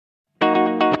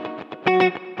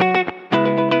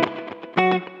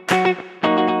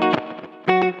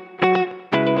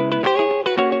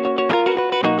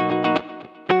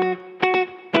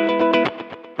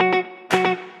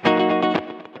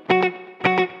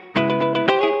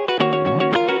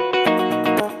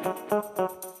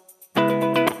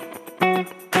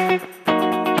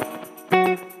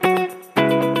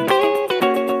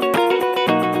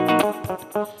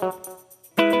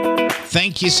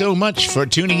Thank you so much for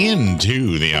tuning in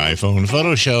to the iPhone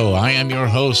Photo Show. I am your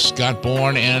host, Scott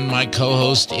Bourne, and my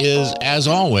co-host is, as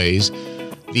always,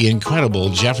 the incredible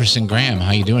Jefferson Graham.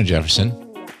 How you doing, Jefferson?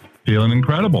 Feeling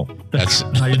incredible.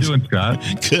 How you doing, Scott?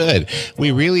 Good. We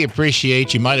really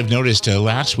appreciate, you might have noticed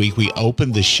last week we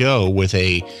opened the show with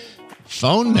a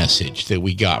phone message that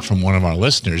we got from one of our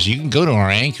listeners. You can go to our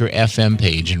Anchor FM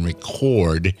page and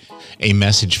record a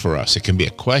message for us. It can be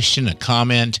a question, a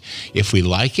comment. If we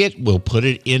like it, we'll put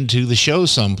it into the show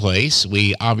someplace.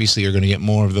 We obviously are going to get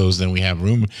more of those than we have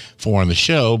room for on the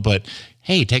show, but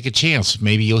hey, take a chance.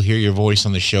 Maybe you'll hear your voice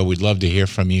on the show. We'd love to hear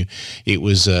from you. It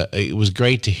was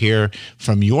great to hear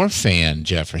from your fan,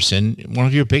 Jefferson, one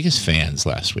of your biggest fans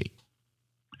last week.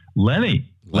 Lenny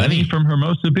from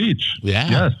Hermosa Beach. Yeah.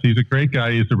 Yes, he's a great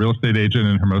guy. He's a real estate agent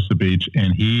in Hermosa Beach,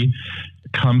 and he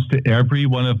comes to every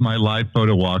one of my live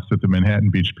photo walks at the Manhattan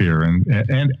Beach Pier and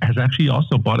has actually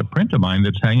also bought a print of mine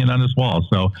that's hanging on his wall.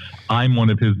 So I'm one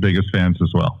of his biggest fans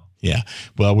as well. Yeah.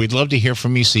 Well, we'd love to hear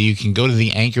from you, so you can go to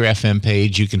the Anchor FM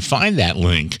page. You can find that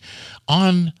link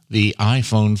on the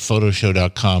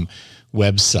iPhonePhotoShow.com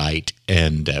website.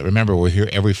 And remember, we're here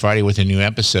every Friday with a new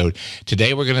episode.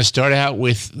 Today, we're going to start out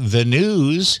with the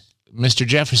news. Mr.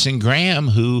 Jefferson Graham,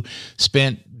 who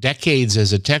spent decades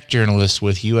as a tech journalist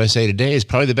with USA Today, is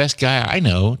probably the best guy I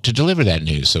know to deliver that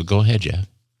news. So go ahead, Jeff.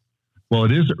 Well,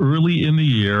 it is early in the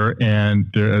year, and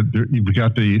we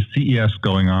got the CES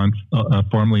going on,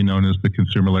 formerly known as the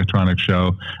Consumer Electronics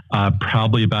Show,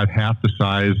 probably about half the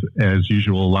size as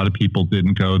usual. A lot of people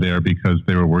didn't go there because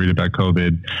they were worried about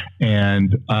COVID.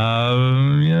 And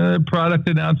product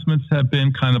announcements have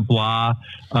been kind of blah.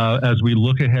 As we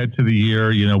look ahead to the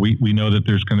year, we know that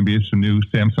there's going to be some new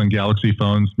Samsung Galaxy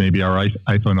phones. Maybe our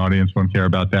iPhone audience won't care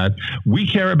about that. We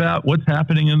care about what's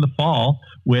happening in the fall,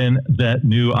 when that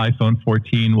new iPhone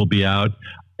 14 will be out,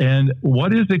 and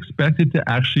what is expected to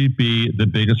actually be the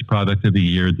biggest product of the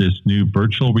year, this new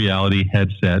virtual reality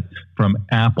headset from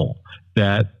Apple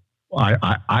that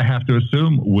I have to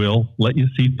assume will let you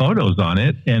see photos on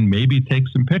it and maybe take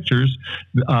some pictures.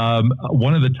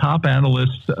 One of the top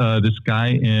analysts, this guy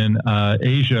in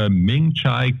Asia, Ming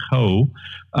Chai Ko,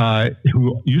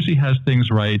 who usually has things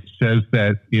right, says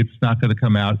that it's not going to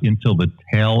come out until the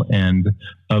tail end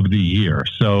of the year.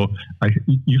 So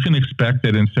you can expect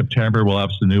that in September we'll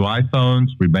have some new iPhones,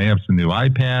 we may have some new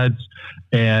iPads,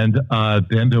 and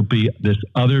then there'll be this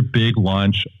other big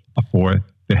launch for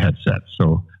the headset.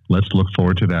 So let's look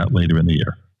forward to that later in the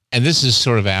year. And this is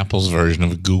sort of Apple's version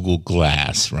of Google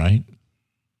Glass, right?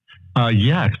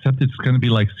 Yeah, except it's going to be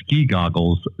like ski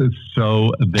goggles,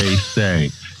 so they say.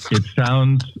 It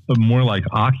sounds more like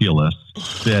Oculus.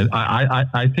 That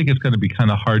I think it's going to be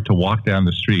kind of hard to walk down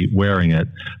the street wearing it,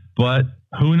 but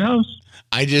who knows?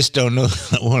 I just don't know.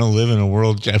 I want to live in a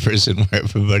world, Jefferson, where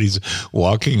everybody's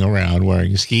walking around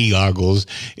wearing ski goggles.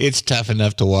 It's tough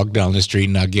enough to walk down the street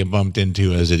and not get bumped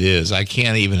into as it is. I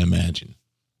can't even imagine.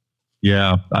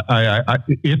 Yeah,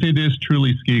 if it is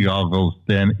truly ski goggles,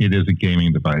 then it is a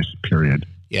gaming device, period.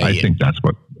 Yeah, I think that's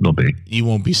what it'll be. You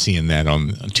won't be seeing that on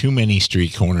too many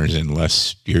street corners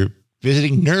unless you're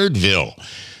visiting Nerdville.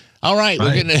 All right.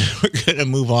 We're gonna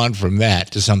move on from that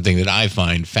to something that I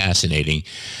find fascinating.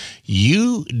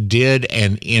 You did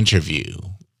an interview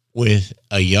with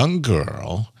a young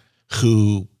girl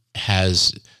who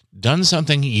has done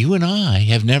something you and I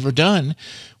have never done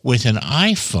with an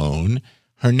iPhone.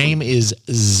 Her name is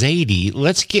Zadie.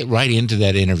 Let's get right into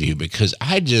that interview because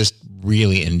I just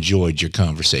really enjoyed your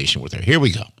conversation with her. Here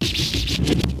we go.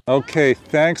 Okay,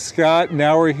 thanks, Scott.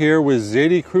 Now we're here with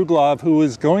Zadie Kruglov, who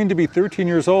is going to be 13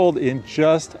 years old in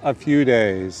just a few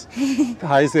days.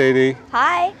 Hi, Zadie.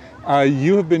 Hi.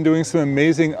 You have been doing some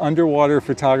amazing underwater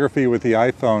photography with the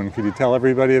iPhone. Could you tell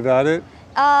everybody about it?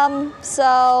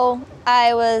 So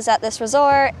I was at this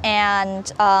resort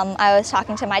and I was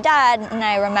talking to my dad and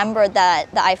I remembered that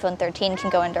the iPhone 13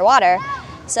 can go underwater.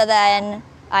 So then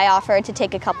I offered to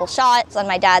take a couple shots on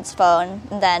my dad's phone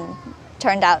and then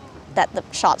turned out that the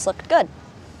shots looked good.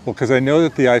 Well, because I know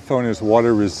that the iPhone is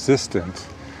water resistant,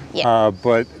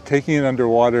 but taking it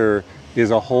underwater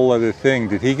is a whole other thing.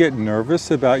 Did he get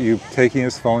nervous about you taking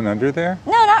his phone under there?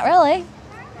 No, not really.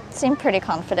 Seemed pretty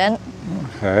confident.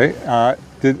 Okay.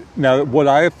 Now, what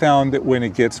I have found that when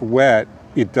it gets wet,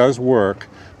 it does work,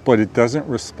 but it doesn't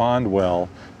respond well.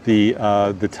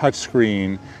 The touch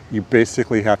screen, you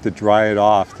basically have to dry it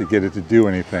off to get it to do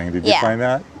anything. Did you find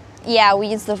that? Yeah, we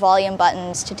use the volume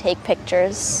buttons to take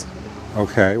pictures.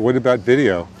 Okay. What about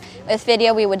video? With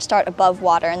video, we would start above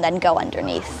water and then go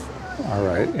underneath. All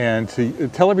right. And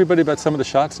tell everybody about some of the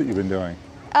shots that you've been doing.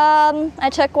 I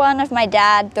took one of my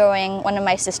dad throwing one of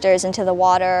my sisters into the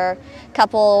water, a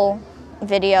couple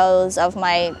videos of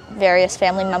my various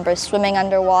family members swimming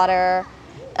underwater,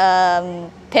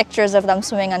 pictures of them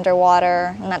swimming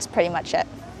underwater, and that's pretty much it.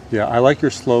 Yeah, I like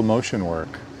your slow motion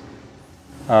work.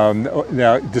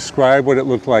 Now, describe what it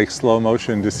looked like slow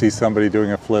motion to see somebody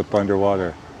doing a flip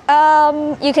underwater.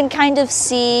 You can kind of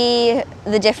see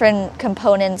the different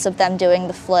components of them doing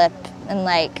the flip and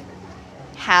like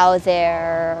how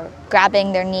they're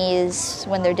grabbing their knees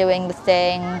when they're doing the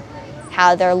thing,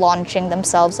 how they're launching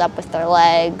themselves up with their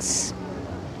legs,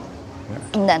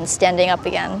 and then standing up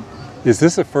again. Is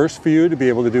this a first for you to be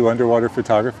able to do underwater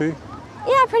photography?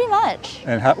 Yeah, pretty much.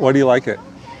 And what do you like it?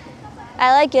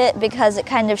 I like it because it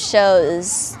kind of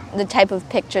shows the type of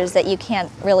pictures that you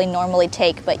can't really normally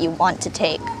take, but you want to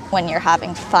take when you're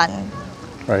having fun.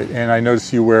 Right, and I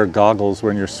notice you wear goggles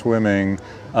when you're swimming,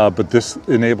 but this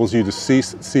enables you to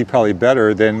see probably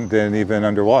better than even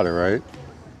underwater, right?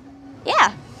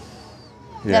 Yeah,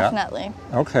 Yeah. definitely.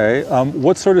 Okay,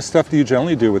 what sort of stuff do you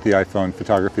generally do with the iPhone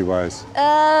photography-wise?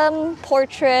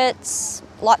 Portraits,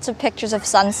 lots of pictures of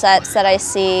sunsets that I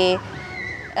see.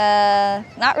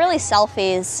 Not really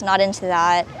selfies, not into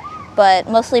that, but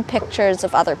mostly pictures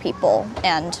of other people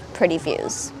and pretty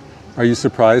views. Are you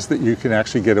surprised that you can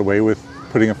actually get away with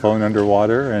putting a phone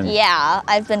underwater? And Yeah,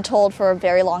 I've been told for a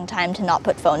very long time to not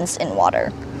put phones in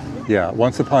water. yeah,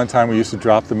 once upon a time we used to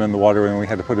drop them in the water and we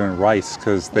had to put them in rice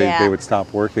because they would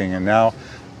stop working. And now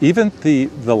even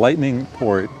the lightning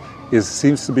port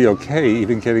seems to be okay,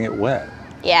 even getting it wet.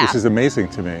 Yeah. Which is amazing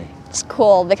to me. It's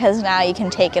cool because now you can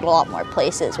take it a lot more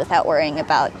places without worrying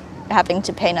about having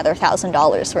to pay another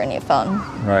 $1,000 for a new phone.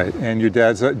 Right, and your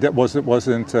dad's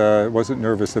wasn't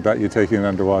nervous about you taking it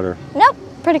underwater. Nope,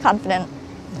 pretty confident.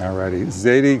 Alrighty,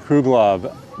 Zadie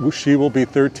Kruglov, she will be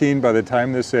 13 by the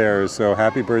time this airs. So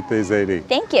happy birthday, Zadie.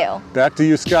 Thank you. Back to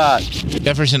you, Scott.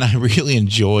 Jefferson, I really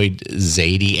enjoyed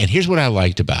Zadie, and here's what I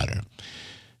liked about her: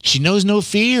 she knows no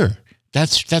fear.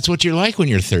 That's what you're like when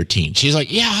you're 13. She's like,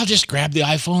 yeah, I'll just grab the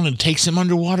iPhone and take some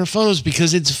underwater photos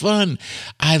because it's fun.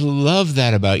 I love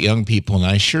that about young people, and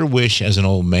I sure wish as an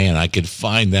old man I could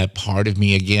find that part of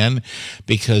me again,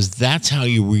 because that's how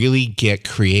you really get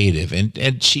creative.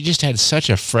 And she just had such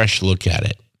a fresh look at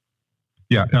it.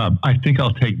 Yeah, I think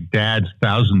I'll take Dad's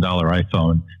 $1,000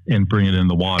 iPhone and bring it in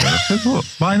the water. Well,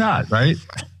 why not, right?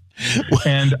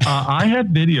 And I have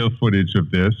video footage of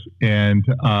this, and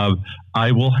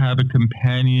I will have a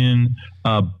companion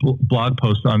blog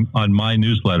post on my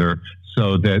newsletter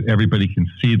so that everybody can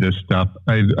see this stuff.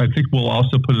 I think we'll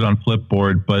also put it on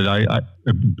Flipboard, but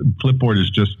Flipboard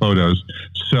is just photos.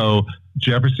 So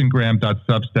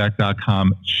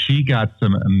jeffersongraham.substack.com. She got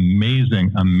some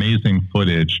amazing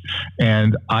footage.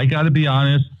 And I got to be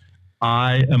honest,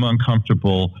 I am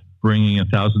uncomfortable bringing a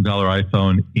 $1,000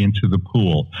 iPhone into the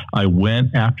pool. I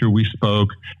went after we spoke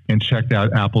and checked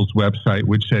out Apple's website,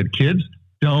 which said, kids,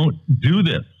 don't do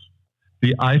this.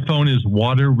 The iPhone is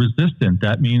water resistant.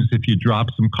 That means if you drop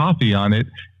some coffee on it,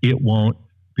 it won't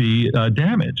be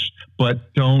damaged.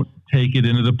 But don't take it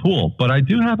into the pool. But I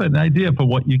do have an idea for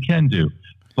what you can do.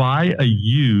 Buy a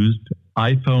used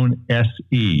iPhone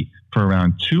SE for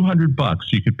around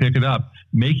 $200. You could pick it up.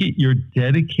 Make it your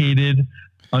dedicated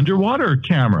underwater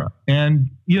camera, and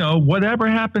whatever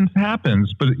happens,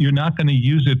 but you're not going to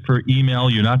use it for email,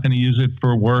 you're not going to use it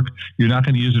for work, you're not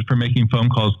going to use it for making phone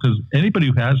calls, because anybody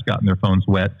who has gotten their phones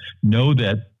wet know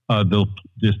that the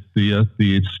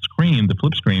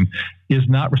flip screen is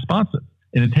not responsive,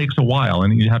 and it takes a while,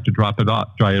 and you have to dry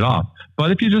it off.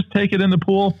 But if you just take it in the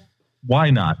pool, why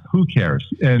not? Who cares?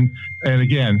 And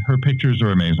again, her pictures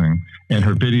are amazing, and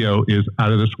her video is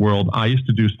out of this world. I used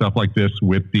to do stuff like this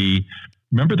with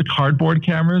remember the cardboard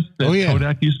cameras that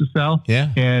Kodak used to sell?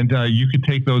 Yeah. And you could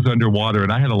take those underwater,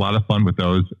 and I had a lot of fun with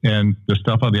those. And the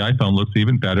stuff on the iPhone looks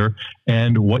even better.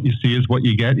 And what you see is what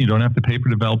you get. You don't have to pay for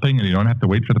developing, and you don't have to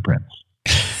wait for the prints.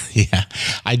 Yeah,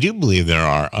 I do believe there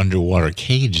are underwater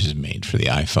cages made for the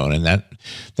iPhone, and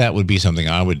that would be something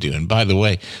I would do. And by the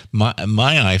way, my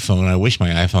iPhone, I wish my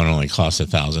iPhone only cost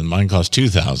 $1,000. Mine costs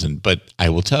 $2,000. But I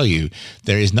will tell you,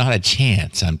 there is not a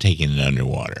chance I'm taking it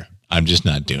underwater. I'm just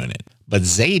not doing it. But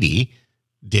Zadie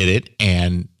did it,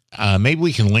 and maybe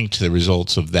we can link to the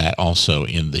results of that also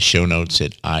in the show notes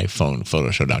at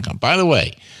iPhonePhotoShow.com. By the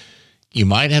way, you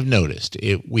might have noticed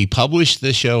we published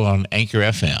the show on Anchor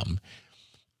FM,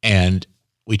 and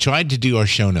we tried to do our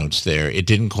show notes there. It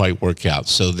didn't quite work out.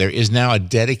 So there is now a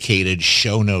dedicated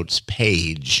show notes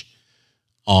page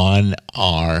on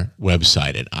our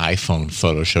website at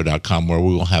iPhonePhotoShow.com, where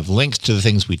we will have links to the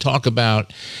things we talk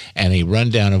about and a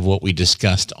rundown of what we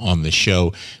discussed on the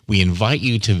show. We invite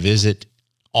you to visit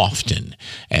often,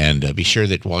 and be sure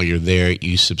that while you're there,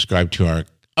 you subscribe to our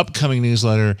upcoming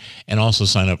newsletter, and also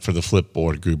sign up for the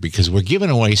Flipboard group because we're giving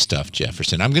away stuff,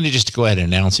 Jefferson. I'm going to just go ahead and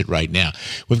announce it right now.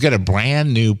 We've got a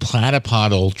brand new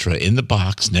Platypod Ultra in the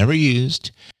box, never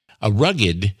used. A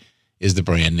Rugged is the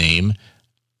brand name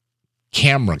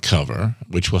camera cover,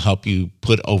 which will help you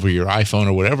put over your iPhone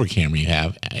or whatever camera you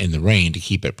have in the rain to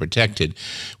keep it protected.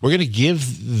 We're going to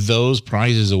give those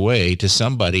prizes away to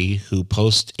somebody who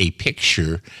posts a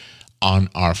picture on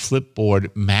our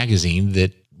Flipboard magazine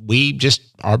that we just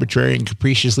arbitrarily and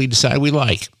capriciously decide we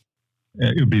like.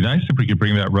 It would be nice if we could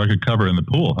bring that rugged cover in the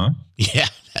pool, huh? Yeah,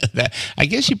 I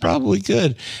guess you probably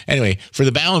could. Anyway, for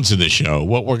the balance of the show,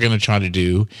 what we're going to try to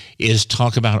do is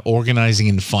talk about organizing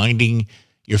and finding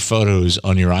your photos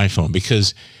on your iPhone,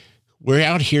 because we're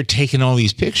out here taking all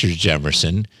these pictures,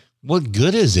 Jefferson. What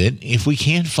good is it if we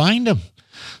can't find them?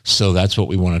 So that's what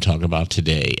we want to talk about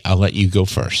today. I'll let you go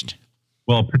first.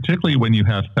 Well, particularly when you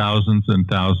have thousands and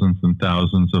thousands and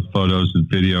thousands of photos and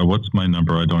video. What's my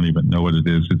number? I don't even know what it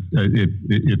is.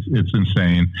 It's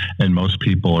insane, and most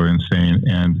people are insane.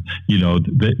 And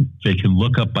they can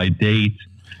look up by date.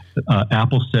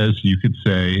 Apple says you could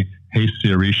say, "Hey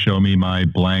Siri, show me my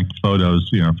blank photos,"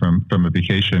 from a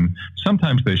vacation.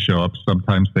 Sometimes they show up,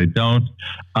 sometimes they don't.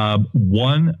 I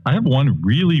have one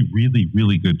really, really,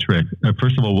 really good trick.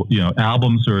 First of all,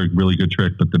 albums are a really good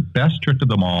trick, but the best trick of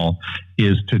them all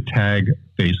is to tag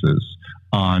faces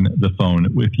on the phone.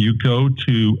 If you go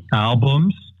to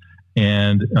albums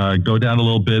and go down a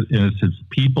little bit, and it says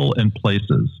people and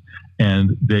places,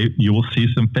 and you will see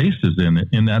some faces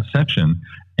in that section.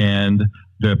 And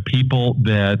the people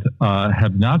that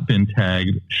have not been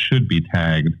tagged should be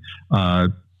tagged.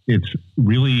 It's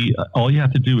really, all you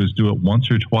have to do is do it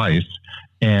once or twice,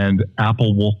 and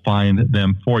Apple will find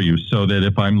them for you. So that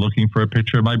if I'm looking for a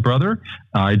picture of my brother,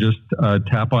 I just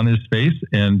tap on his face,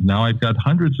 and now I've got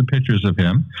hundreds of pictures of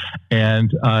him.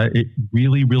 And it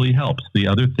really, really helps. The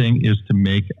other thing is to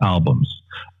make albums.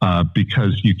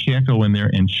 Because you can't go in there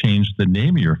and change the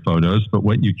name of your photos. But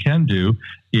what you can do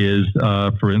is,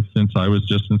 for instance, I was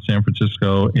just in San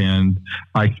Francisco, and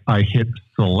I hit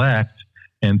select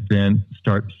and then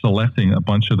start selecting a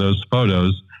bunch of those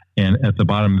photos. And at the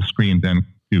bottom of the screen, then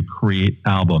to create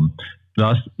album.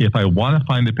 Thus, if I want to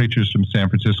find the pictures from San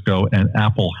Francisco and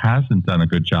Apple hasn't done a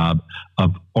good job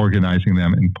of organizing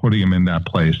them and putting them in that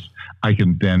place, I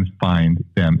can then find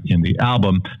them in the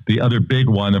album. The other big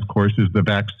one, of course, is the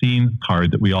vaccine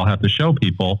card that we all have to show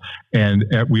people. And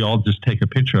we all just take a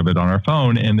picture of it on our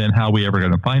phone. And then how are we ever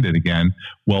going to find it again?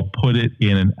 Well, put it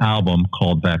in an album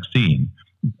called Vaccine.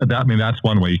 That's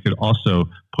one way. You could also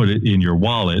put it in your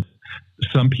wallet.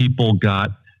 Some people got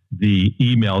the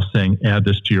email saying, add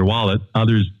this to your wallet.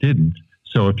 Others didn't.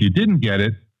 So if you didn't get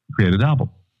it, create an album.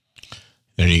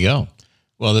 There you go.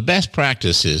 Well, the best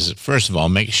practice is, first of all,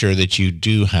 make sure that you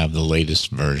do have the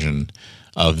latest version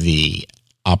of the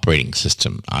operating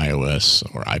system, iOS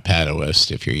or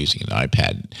iPadOS if you're using an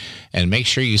iPad, and make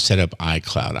sure you set up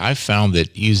iCloud. I've found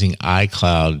that using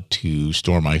iCloud to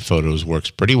store my photos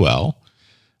works pretty well.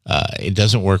 It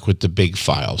doesn't work with the big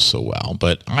files so well,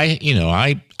 but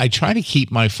I try to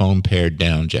keep my phone pared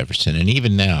down, Jefferson. And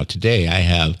even now, today, I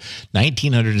have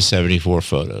 1,974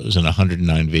 photos and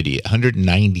 190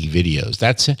 videos.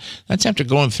 That's after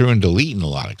going through and deleting a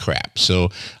lot of crap. So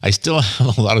I still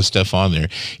have a lot of stuff on there.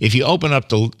 If you open up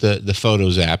the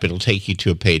Photos app, it'll take you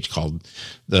to a page called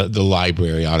the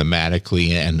library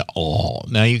automatically and all.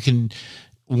 Now you can.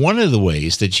 One of the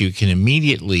ways that you can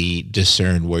immediately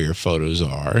discern where your photos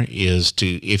are is to,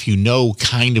 if you know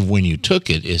kind of when you took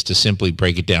it, is to simply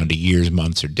break it down to years,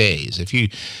 months, or days. If you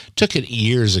took it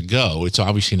years ago, it's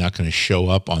obviously not going to show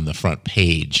up on the front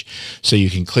page. So you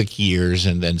can click years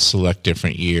and then select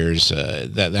different years.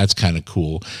 That's kind of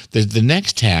cool. The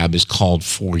next tab is called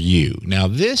For You. Now,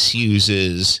 this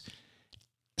uses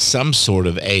some sort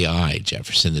of AI,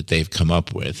 Jefferson, that they've come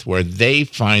up with, where they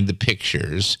find the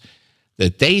pictures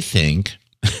that they think,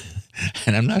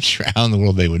 and I'm not sure how in the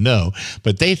world they would know,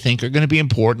 but they think are going to be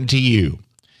important to you.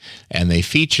 And they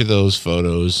feature those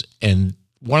photos. And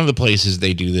one of the places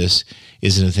they do this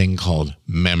is in a thing called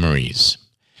Memories.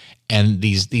 And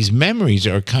these memories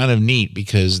are kind of neat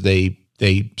because they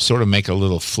sort of make a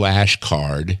little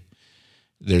flashcard.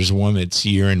 There's one that's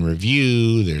year in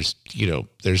review. There's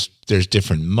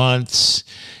different months.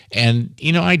 And,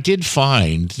 I did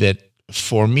find that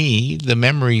for me, the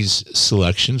Memories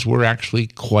selections were actually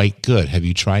quite good. Have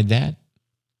you tried that?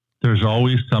 There's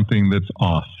always something that's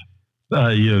off.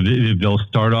 They'll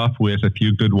start off with a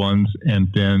few good ones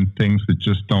and then things that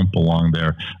just don't belong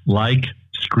there, like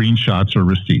screenshots or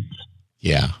receipts.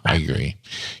 Yeah, I agree.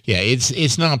 Yeah,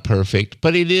 it's not perfect,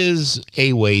 but it is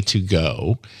a way to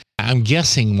go. I'm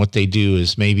guessing what they do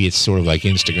is maybe it's sort of like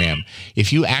Instagram.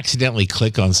 If you accidentally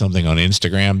click on something on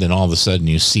Instagram, then all of a sudden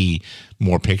you see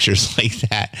more pictures like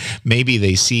that. Maybe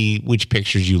they see which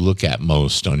pictures you look at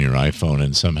most on your iPhone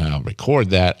and somehow record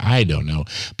that. I don't know.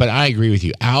 But I agree with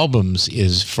you. Albums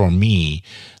is, for me,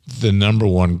 the number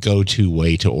one go-to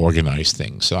way to organize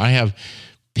things. So I have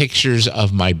pictures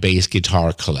of my bass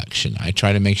guitar collection. I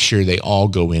try to make sure they all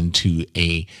go into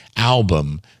a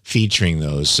album featuring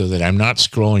those so that I'm not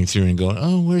scrolling through and going,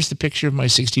 oh, where's the picture of my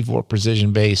 64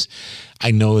 precision bass?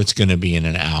 I know it's going to be in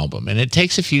an album. And it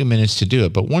takes a few minutes to do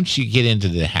it. But once you get into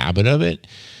the habit of it,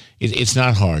 it's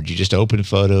not hard. You just open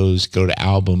Photos, go to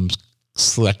Albums,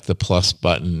 select the plus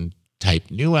button,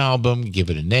 type new album, give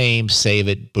it a name, save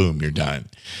it, boom, you're done.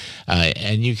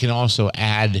 And you can also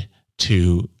add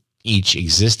to each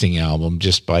existing album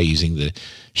just by using the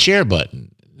share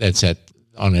button that's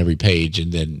on every page,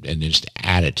 and then just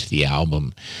add it to the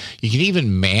album. You can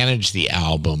even manage the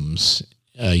albums.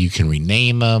 You can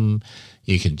rename them,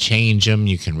 you can change them,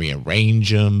 you can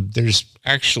rearrange them. There's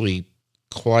actually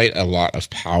quite a lot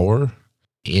of power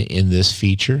in this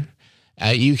feature.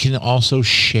 You can also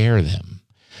share them.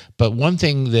 But one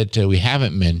thing that we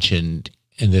haven't mentioned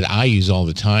and that I use all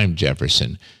the time,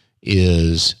 Jefferson,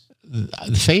 is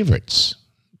the favorites.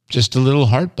 Just a little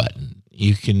heart button.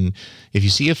 You can, if you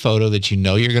see a photo that you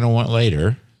know you're going to want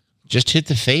later, just hit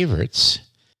the favorites.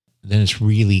 Then it's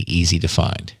really easy to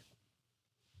find.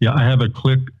 Yeah, I have a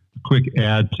quick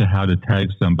add to how to tag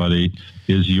somebody.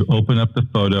 Is you open up the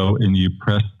photo and you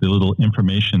press the little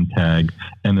information tag,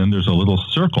 and then there's a little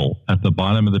circle at the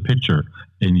bottom of the picture,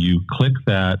 and you click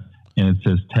that, and it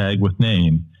says tag with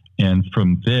name. And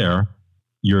from there,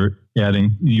 you're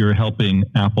helping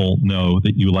Apple know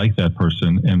that you like that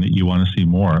person and that you want to see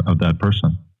more of that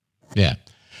person. Yeah.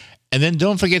 And then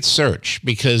don't forget search,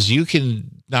 because you can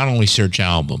not only search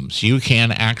albums, you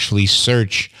can actually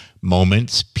search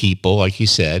moments, people, like you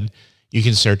said. You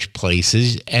can search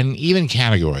places and even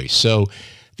categories. So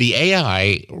the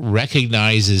AI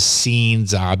recognizes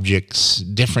scenes, objects,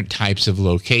 different types of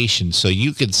locations. So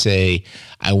you could say,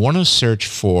 I want to search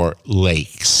for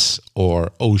lakes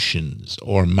or oceans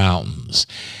or mountains.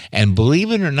 And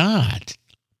believe it or not,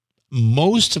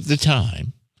 most of the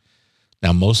time,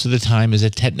 now most of the time is a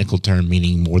technical term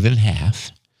meaning more than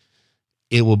half,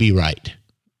 it will be right.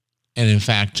 And in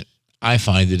fact, I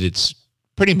find that it's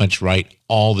pretty much right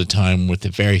all the time with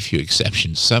very few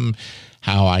exceptions.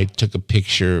 Somehow I took a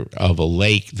picture of a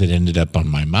lake that ended up on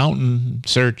my mountain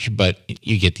search, but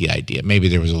you get the idea. Maybe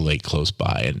there was a lake close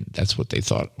by, and that's what they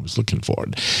thought I was looking for.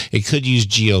 It could use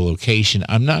geolocation.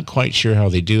 I'm not quite sure how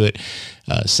they do it.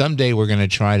 Someday we're going to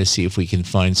try to see if we can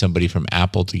find somebody from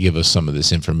Apple to give us some of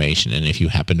this information. And if you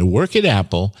happen to work at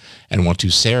Apple and want to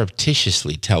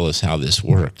surreptitiously tell us how this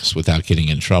works without getting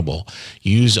in trouble,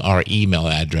 use our email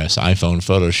address,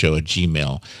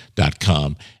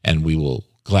 iPhonePhotoshow@gmail.com, and we will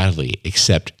gladly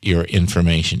accept your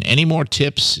information. Any more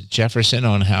tips, Jefferson,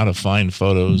 on how to find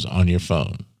photos on your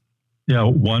phone? Yeah,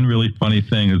 one really funny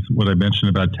thing is what I mentioned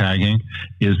about tagging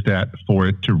is that for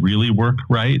it to really work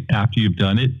right, after you've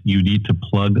done it, you need to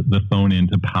plug the phone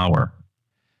into power.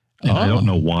 And I don't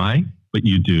know why, but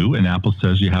you do, and Apple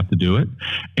says you have to do it.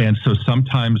 And so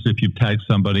sometimes if you've tagged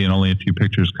somebody and only a few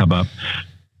pictures come up,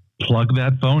 plug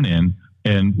that phone in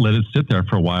and let it sit there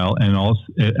for a while, and also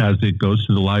as it goes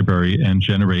to the library and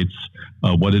generates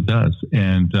what it does.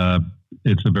 And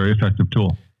it's a very effective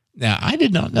tool. Now, I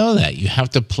did not know that. You have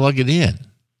to plug it in.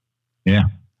 Yeah.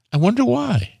 I wonder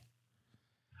why.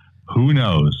 Who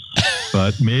knows?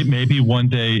 But maybe one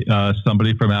day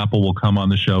somebody from Apple will come on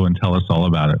the show and tell us all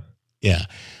about it. Yeah.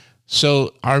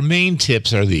 So our main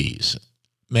tips are these.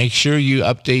 Make sure you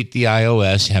update the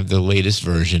iOS, have the latest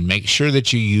version. Make sure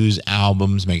that you use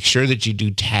albums. Make sure that you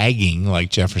do tagging, like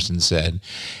Jefferson said.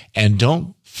 And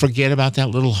don't forget about that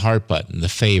little heart button, the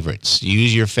favorites.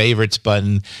 Use your favorites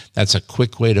button. That's a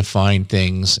quick way to find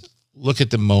things. Look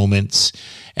at the moments,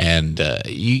 and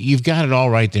you've got it all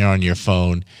right there on your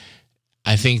phone.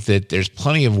 I think that there's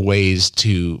plenty of ways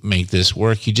to make this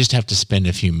work. You just have to spend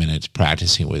a few minutes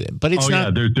practicing with it. But it's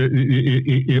not. Yeah,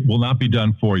 it will not be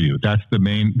done for you. That's the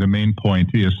main point.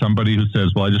 Is somebody who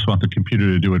says, "Well, I just want the computer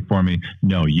to do it for me."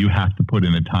 No, you have to put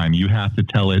in the time. You have to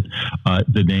tell it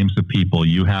the names of people.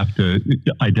 You have to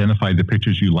identify the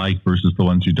pictures you like versus the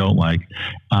ones you don't like.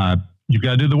 You've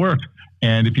got to do the work,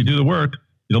 and if you do the work,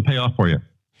 it'll pay off for you.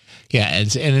 Yeah,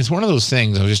 it's one of those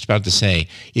things I was just about to say.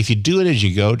 If you do it as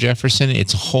you go, Jefferson,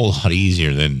 it's a whole lot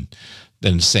easier than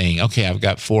saying, okay, I've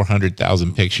got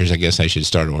 400,000 pictures. I guess I should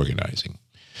start organizing.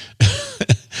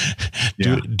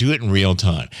 Do it in real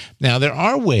time. Now, there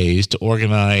are ways to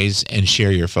organize and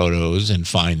share your photos and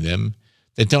find them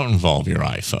that don't involve your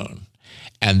iPhone.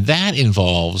 And that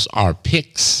involves our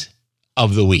picks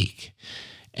of the week.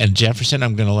 And Jefferson,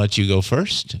 I'm going to let you go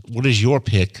first. What is your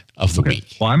pick of the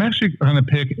week? Well, I'm actually going to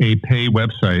pick a pay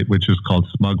website, which is called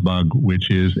SmugMug, which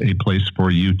is a place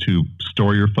for you to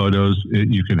store your photos.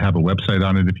 You can have a website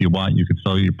on it if you want. You can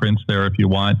sell your prints there if you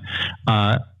want.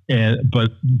 But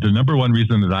the number one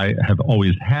reason that I have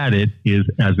always had it is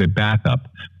as a backup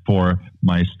for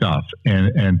my stuff.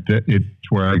 And it's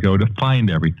where I go to find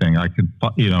everything. I can,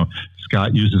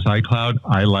 Scott uses iCloud.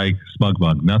 I like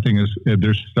SmugMug.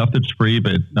 There's stuff that's free,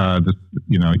 but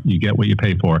you get what you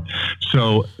pay for.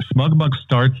 So SmugMug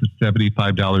starts at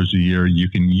 $75 a year. You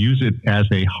can use it as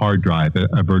a hard drive,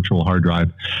 a virtual hard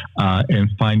drive, and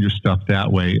find your stuff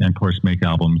that way. And of course, make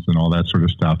albums and all that sort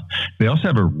of stuff. They also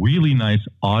have a really nice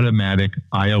automatic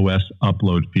iOS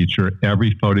upload feature.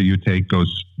 Every photo you take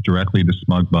goes directly to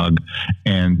SmugMug,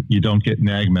 and you don't get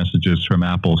nag messages from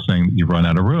Apple saying that you've run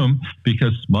out of room,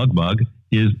 because SmugMug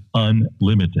is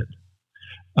unlimited.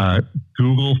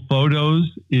 Google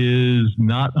Photos is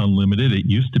not unlimited. It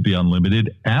used to be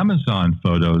unlimited. Amazon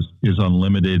Photos is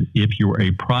unlimited if you're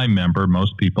a Prime member.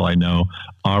 Most people I know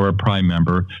are a Prime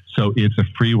member, so it's a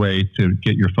free way to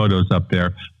get your photos up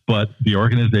there. But the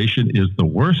organization is the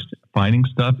worst. Finding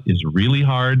stuff is really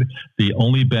hard.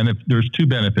 There's two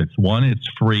benefits. One, it's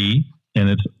free, and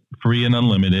it's free and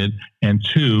unlimited. And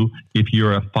two, if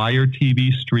you're a Fire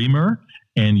TV streamer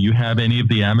and you have any of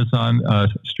the Amazon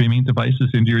streaming devices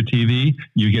into your TV,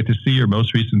 you get to see your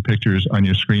most recent pictures on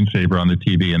your screensaver on the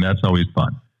TV, and that's always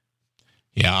fun.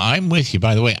 Yeah, I'm with you.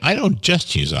 By the way, I don't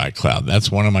just use iCloud. That's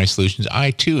one of my solutions.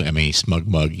 I, too, am a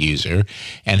SmugMug user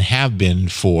and have been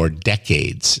for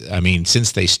decades. I mean,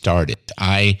 since they started.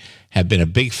 I have been a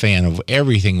big fan of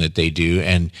everything that they do.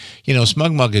 And,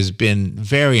 SmugMug has been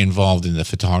very involved in the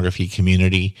photography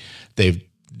community.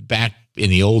 Back in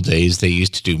the old days, they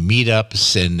used to do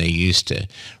meetups, and they used to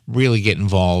really get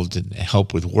involved and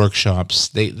help with workshops.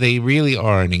 They really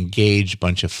are an engaged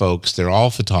bunch of folks. They're all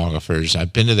photographers.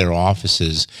 I've been to their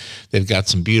offices. They've got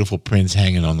some beautiful prints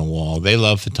hanging on the wall. They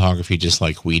love photography just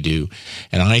like we do.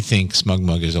 And I think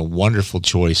SmugMug is a wonderful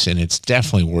choice, and it's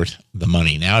definitely worth the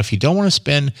money. Now, if you don't want to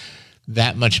spend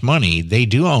that much money, they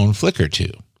do own Flickr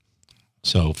too.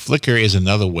 So Flickr is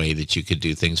another way that you could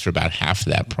do things for about half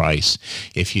that price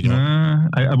if you don't.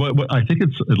 I think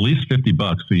it's at least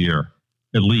 $50 a year,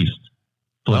 at least.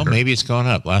 Flickr. Well, maybe it's gone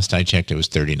up. Last I checked, it was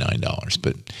 $39,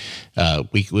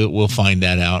 but we'll find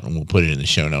that out, and we'll put it in the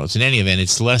show notes. In any event,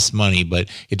 it's less money, but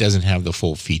it doesn't have the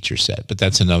full feature set, but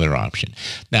that's another option.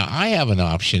 Now, I have an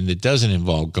option that doesn't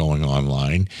involve going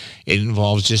online. It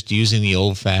involves just using the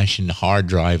old-fashioned hard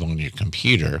drive on your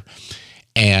computer.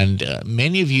 And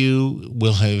many of you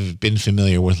will have been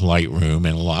familiar with Lightroom,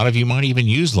 and a lot of you might even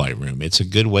use Lightroom. It's a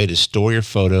good way to store your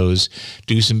photos,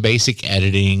 do some basic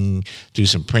editing, do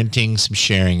some printing, some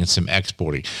sharing, and some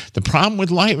exporting. The problem with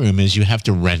Lightroom is you have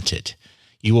to rent it.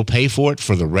 You will pay for it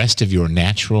for the rest of your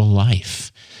natural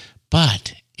life.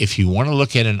 But if you want to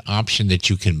look at an option that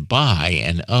you can buy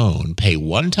and own, pay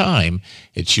one time,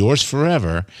 it's yours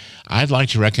forever, I'd like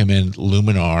to recommend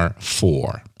Luminar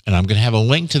 4. And I'm going to have a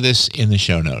link to this in the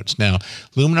show notes. Now,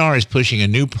 Luminar is pushing a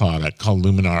new product called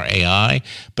Luminar AI,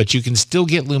 but you can still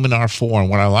get Luminar 4. And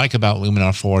what I like about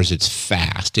Luminar 4 is it's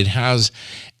fast. It has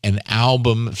an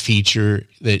album feature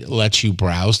that lets you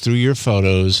browse through your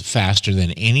photos faster than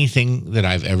anything that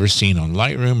I've ever seen on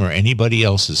Lightroom or anybody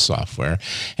else's software.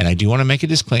 And I do want to make a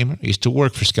disclaimer. I used to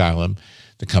work for Skylum,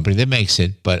 the company that makes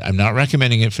it, but I'm not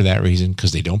recommending it for that reason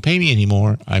because they don't pay me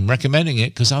anymore. I'm recommending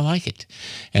it because I like it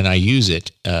and I use it.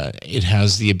 It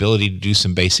has the ability to do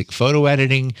some basic photo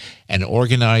editing and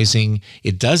organizing.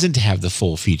 It doesn't have the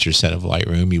full feature set of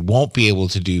Lightroom. You won't be able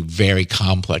to do very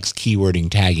complex keywording,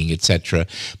 tagging, etc.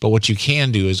 But what you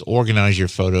can do is organize your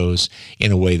photos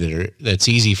in a way that's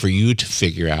easy for you to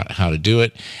figure out how to do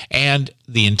it. And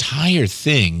the entire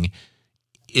thing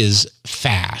is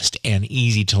fast and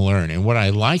easy to learn. And what I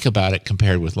like about it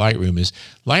compared with Lightroom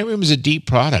is a deep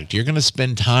product. You're going to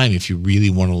spend time if you really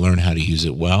want to learn how to use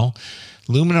it well.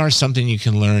 Luminar is something you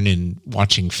can learn in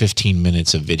watching 15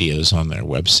 minutes of videos on their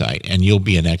website, and you'll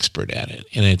be an expert at it.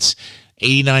 And it's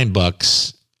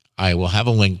 $89. I will have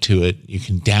a link to it. You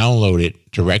can download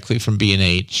it directly from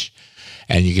B&H,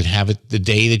 and you can have it the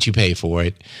day that you pay for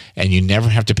it, and you never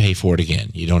have to pay for it again.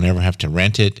 You don't ever have to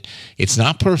rent it. It's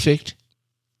not perfect,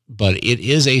 but it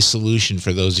is a solution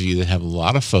for those of you that have a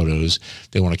lot of photos.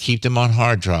 They want to keep them on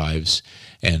hard drives.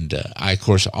 And I, of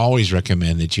course, always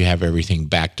recommend that you have everything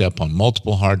backed up on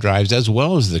multiple hard drives as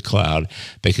well as the cloud,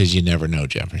 because you never know,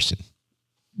 Jefferson.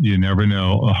 You never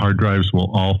know. Hard drives will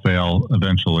all fail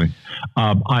eventually.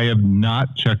 I have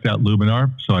not checked out Luminar,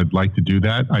 so I'd like to do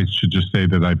that. I should just say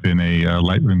that I've been a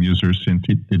Lightroom user since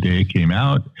the day it came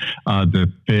out.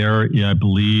 The fare, I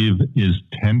believe, is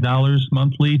 $10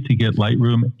 monthly to get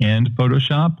Lightroom and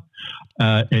Photoshop.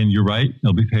 And you're right,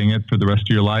 you'll be paying it for the rest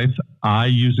of your life. I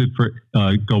use it for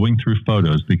going through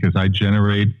photos because I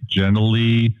generate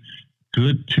generally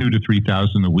good 2,000 to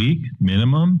 3,000 a week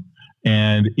minimum.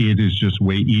 And it is just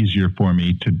way easier for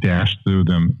me to dash through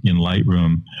them in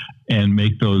Lightroom and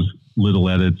make those little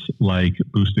edits like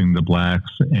boosting the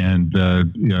blacks and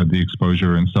the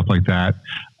exposure and stuff like that.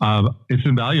 It's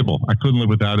invaluable. I couldn't live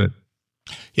without it.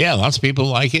 Yeah, lots of people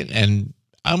like it. And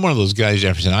I'm one of those guys,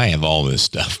 Jefferson, I have all this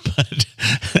stuff,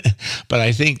 but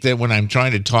I think that when I'm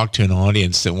trying to talk to an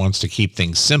audience that wants to keep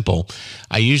things simple,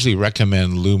 I usually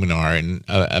recommend Luminar. And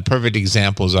a perfect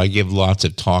example is I give lots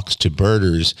of talks to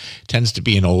birders. It tends to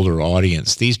be an older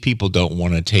audience. These people don't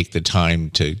want to take the time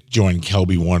to join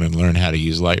Kelby One and learn how to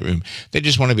use Lightroom. They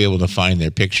just want to be able to find their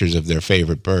pictures of their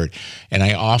favorite bird. And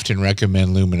I often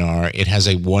recommend Luminar. It has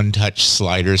a one-touch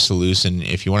slider solution.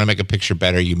 If you want to make a picture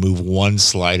better, you move one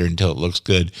slider until it looks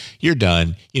good. You're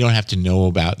done. You don't have to know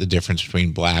about the difference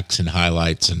between blacks and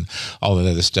highlights and all that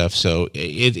other stuff. So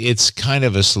it's kind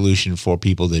of a solution for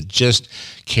people that just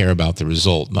care about the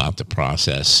result, not the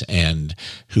process, and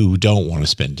who don't want to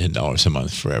spend $10 a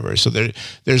month forever. So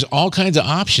there's all kinds of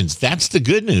options. That's the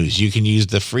good news. You can use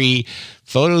the free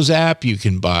Photos app. You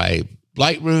can buy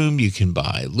Lightroom. You can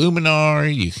buy Luminar.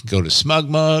 You can go to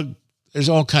SmugMug. There's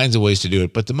all kinds of ways to do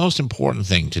it, but the most important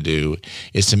thing to do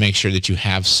is to make sure that you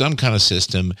have some kind of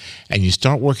system and you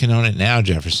start working on it now,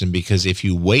 Jefferson, because if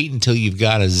you wait until you've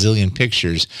got a zillion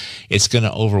pictures, it's going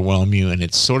to overwhelm you, and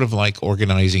it's sort of like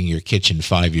organizing your kitchen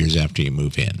 5 years after you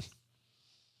move in.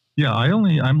 Yeah,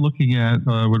 I'm looking at,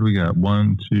 what do we got?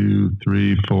 1, 2,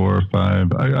 3, 4,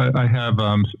 5. I have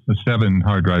 7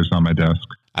 hard drives on my desk.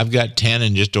 I've got 10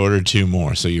 and just ordered 2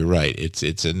 more. So you're right.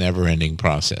 It's a never-ending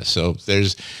process. So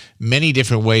there's many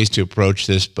different ways to approach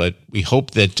this, but we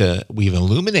hope that we've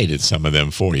illuminated some of them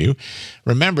for you.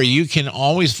 Remember, you can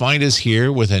always find us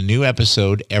here with a new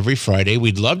episode every Friday.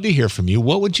 We'd love to hear from you.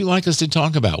 What would you like us to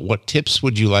talk about? What tips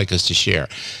would you like us to share?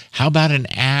 How about an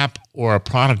app or a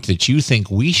product that you think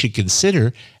we should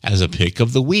consider as a pick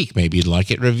of the week? Maybe you'd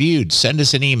like it reviewed. Send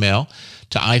us an email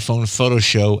to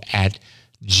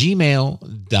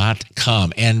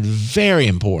iPhonePhotoShow@gmail.com. And very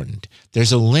important,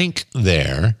 there's a link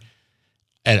there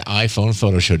at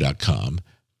iPhonePhotoShow.com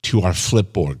to our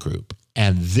Flipboard group.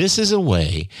 And this is a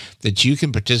way that you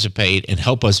can participate and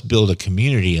help us build a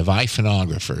community of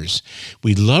iPhonographers.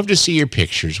 We'd love to see your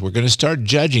pictures. We're going to start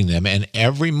judging them, and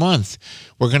every month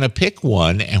we're going to pick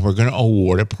one and we're going to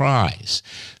award a prize.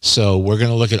 So we're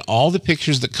going to look at all the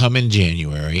pictures that come in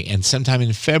January, and sometime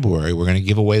in February we're going to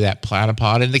give away that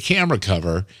platypod and the camera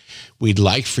cover. We'd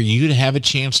like for you to have a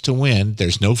chance to win.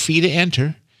 There's no fee to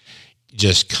enter.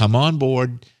 Just come on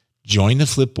board. Join the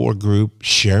Flipboard group,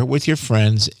 share it with your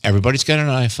friends. Everybody's got an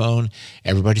iPhone.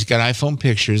 Everybody's got iPhone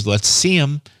pictures. Let's see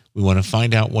them. We want to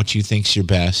find out what you think's your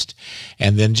best.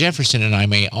 And then Jefferson and I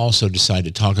may also decide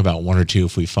to talk about 1 or 2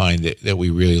 if we find that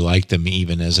we really like them,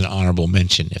 even as an honorable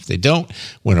mention. If they don't,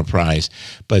 win a prize.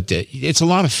 But it's a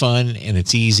lot of fun and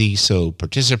it's easy, so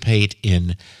participate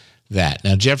in that.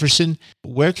 Now, Jefferson,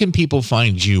 where can people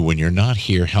find you when you're not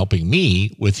here helping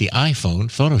me with the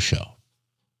iPhone Photo Show?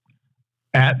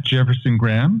 At Jefferson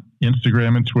Graham,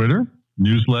 Instagram and Twitter.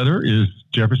 Newsletter is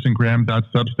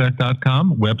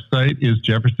jeffersongraham.substack.com. Website is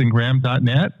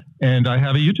jeffersongraham.net. And I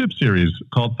have a YouTube series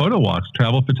called Photo Walks,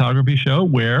 Travel Photography Show,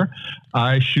 where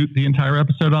I shoot the entire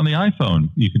episode on the iPhone.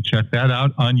 You can check that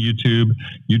out on YouTube,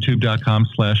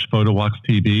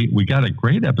 youtube.com/PhotoWalksTV. We got a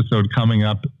great episode coming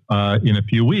up in a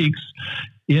few weeks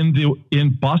in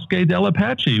Bosque del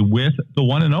Apache with the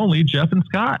one and only Jeff and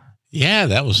Scott. Yeah,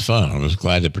 that was fun. I was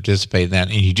glad to participate in that.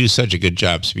 And you do such a good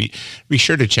job. So be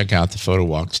sure to check out the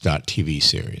PhotoWalks.tv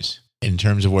series. In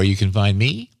terms of where you can find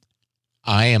me,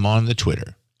 I am on the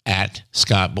Twitter at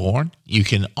Scott Bourne. You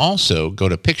can also go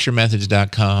to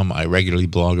picturemethods.com. I regularly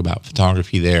blog about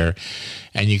photography there.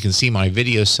 And you can see my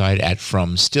video site at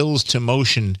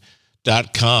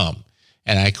FromStillsToMotion.com.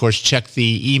 And I, of course, check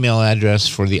the email address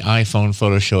for the iPhone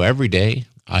Photo Show every day.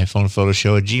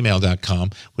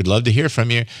 iPhonePhotoShow@gmail.com. We'd love to hear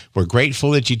from you. We're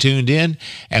grateful that you tuned in,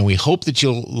 and we hope that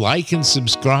you'll like and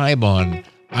subscribe on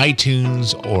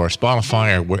iTunes or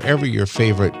Spotify or wherever your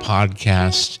favorite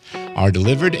podcasts are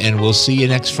delivered, and we'll see you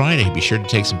next Friday. Be sure to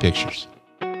take some pictures.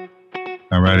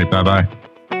 All righty. Bye-bye.